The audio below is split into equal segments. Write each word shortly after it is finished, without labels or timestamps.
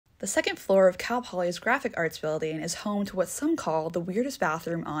The second floor of Cal Poly's Graphic Arts building is home to what some call the weirdest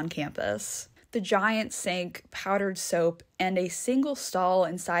bathroom on campus. The giant sink, powdered soap, and a single stall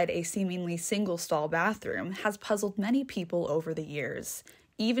inside a seemingly single-stall bathroom has puzzled many people over the years,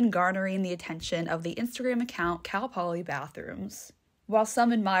 even garnering the attention of the Instagram account Cal Poly Bathrooms. While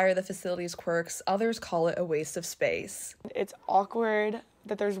some admire the facility's quirks, others call it a waste of space. It's awkward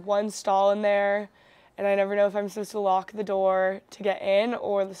that there's one stall in there, and I never know if I'm supposed to lock the door to get in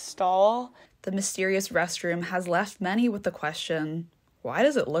or the stall. The mysterious restroom has left many with the question, why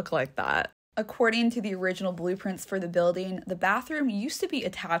does it look like that? According to the original blueprints for the building, the bathroom used to be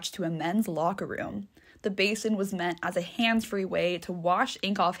attached to a men's locker room. The basin was meant as a hands-free way to wash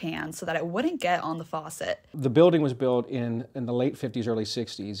ink off hands so that it wouldn't get on the faucet. The building was built in the late 50s, early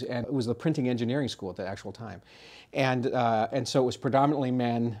 60s, and it was the printing engineering school at the actual time. And so it was predominantly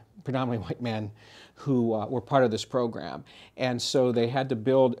white men who were part of this program. And so they had to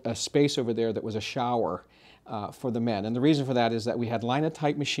build a space over there that was a shower for the men. And the reason for that is that we had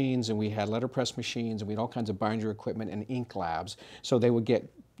linotype machines and we had letterpress machines and we had all kinds of binder equipment and ink labs. So they would get,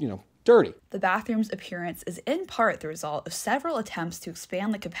 dirty. The bathroom's appearance is in part the result of several attempts to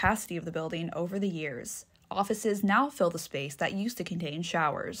expand the capacity of the building over the years. Offices now fill the space that used to contain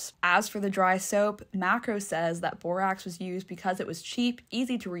showers. As for the dry soap, Macro says that borax was used because it was cheap,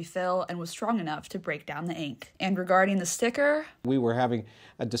 easy to refill, and was strong enough to break down the ink. And regarding the sticker, we were having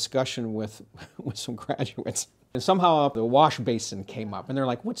a discussion with some graduates, and somehow the wash basin came up, and they're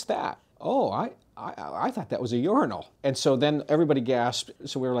like, "What's that?" "Oh, I thought that was a urinal." And so then everybody gasped,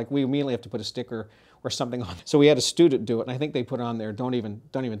 so we were like, we immediately have to put a sticker or something on it. So we had a student do it, and I think they put on there, don't even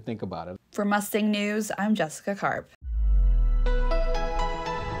think about it. For Mustang News, I'm Jessica Carp.